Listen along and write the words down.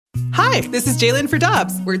Hi, this is Jalen for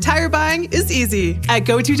Dobbs, where tire buying is easy. At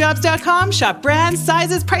GoToDobbs.com, shop brands,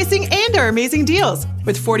 sizes, pricing, and our amazing deals.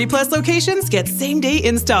 With 40-plus locations, get same-day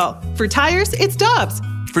install. For tires, it's Dobbs.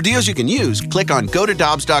 For deals you can use, click on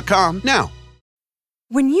GoToDobbs.com now.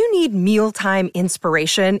 When you need mealtime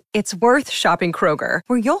inspiration, it's worth shopping Kroger,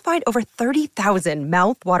 where you'll find over 30,000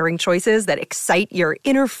 mouth-watering choices that excite your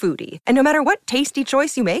inner foodie. And no matter what tasty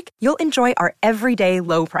choice you make, you'll enjoy our everyday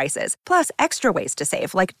low prices, plus extra ways to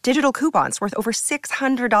save, like digital coupons worth over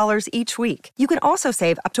 $600 each week. You can also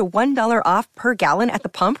save up to $1 off per gallon at the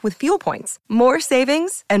pump with fuel points. More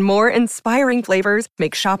savings and more inspiring flavors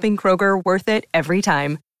make shopping Kroger worth it every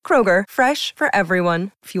time. Kroger, fresh for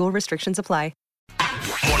everyone. Fuel restrictions apply.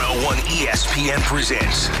 101 ESPN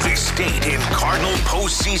presents This Date in Cardinal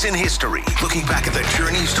postseason history. Looking back at the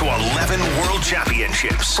journeys to 11 world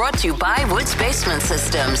championships. Brought to you by Woods Basement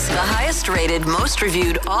Systems, the highest rated, most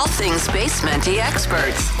reviewed, all things basement-y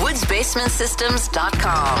experts.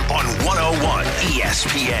 WoodsBasementSystems.com. On 101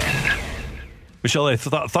 ESPN. Michelle, I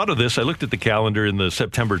thought of this. I looked at the calendar in the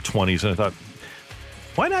September 20s, and I thought,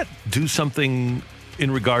 why not do something in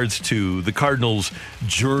regards to the Cardinals'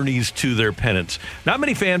 journeys to their pennants? Not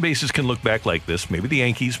many fan bases can look back like this. Maybe the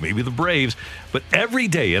Yankees, maybe the Braves. But every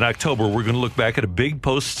day in October, we're going to look back at a big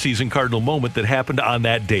postseason Cardinal moment that happened on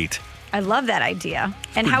that date. I love that idea.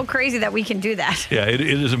 And how crazy that we can do that. Yeah, it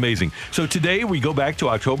is amazing. So today we go back to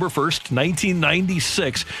October 1st,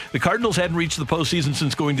 1996. The Cardinals hadn't reached the postseason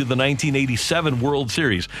since going to the 1987 World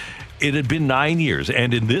Series. It had been 9 years,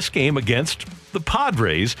 and in this game against the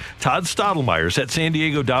Padres, Todd Stottlemyre set San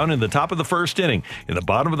Diego down in the top of the first inning. In the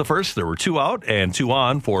bottom of the first, there were 2 out and 2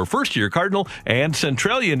 on for first-year Cardinal and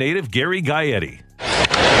Centralia native Gary Gaetti.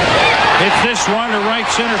 It's this one to right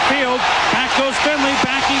center field. Back goes Finley.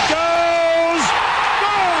 Back he goes.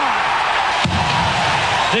 Gone!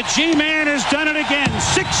 The G-Man has done it again.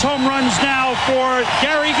 6 home runs now for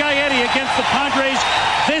Gary Gaetti against the Padres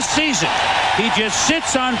this season. He just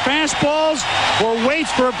sits on fastballs or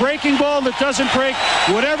waits for a breaking ball that doesn't break.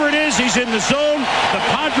 Whatever it is, he's in the zone. The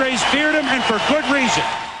Padres feared him, and for good reason.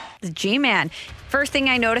 The G-Man. First thing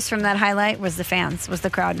I noticed from that highlight was the fans, was the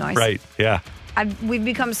crowd noise. Right, yeah. We've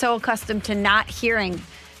become so accustomed to not hearing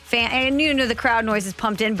and the crowd noise is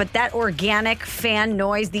pumped in, but that organic fan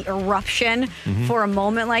noise, the eruption for a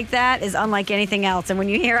moment like that is unlike anything else. And when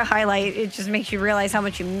you hear a highlight, it just makes you realize how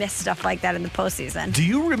much you miss stuff like that in the postseason. Do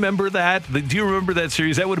you remember that? Do you remember that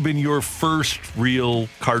series? That would have been your first real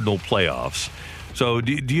Cardinal playoffs. So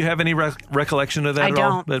do you have any recollection of that at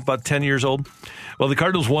all? At about 10 years old? Well, the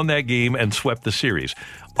Cardinals won that game and swept the series.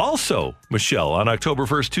 Also, Michelle, on October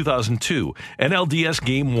 1st, 2002, NLDS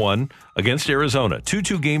Game 1 against Arizona.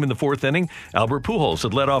 2-2 game in the 4th inning. Albert Pujols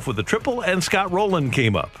had led off with a triple, and Scott Rowland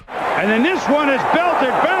came up. And then this one is belted.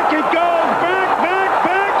 Back it goes.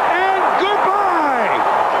 Back, and goodbye.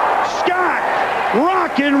 Scott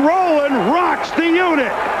rock and rollin' rocks the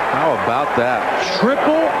unit. How about that?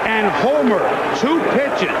 Triple and homer. 2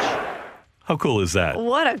 pitches. How cool is that?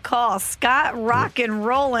 What a call. Scott rock and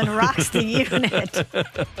rollin' rocks the unit.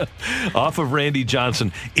 Off of Randy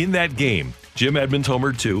Johnson. In that game, Jim Edmonds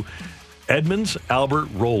homered 2. Edmonds, Albert,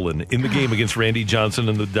 Rowland in the game against Randy Johnson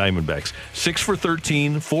and the Diamondbacks. 6 for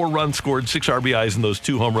 13, 4 runs scored, 6 RBIs in those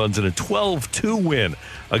 2 home runs, and a 12-2 win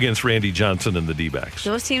against Randy Johnson and the D-backs.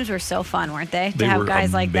 Those teams were so fun, weren't they? They to have were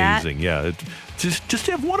guys amazing. Like that. Yeah. Just to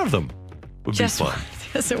have one of them would just be fun.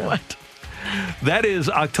 Yes, it would. That is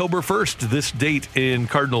October 1st, this date in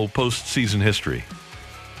Cardinal postseason history.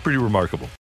 Pretty remarkable.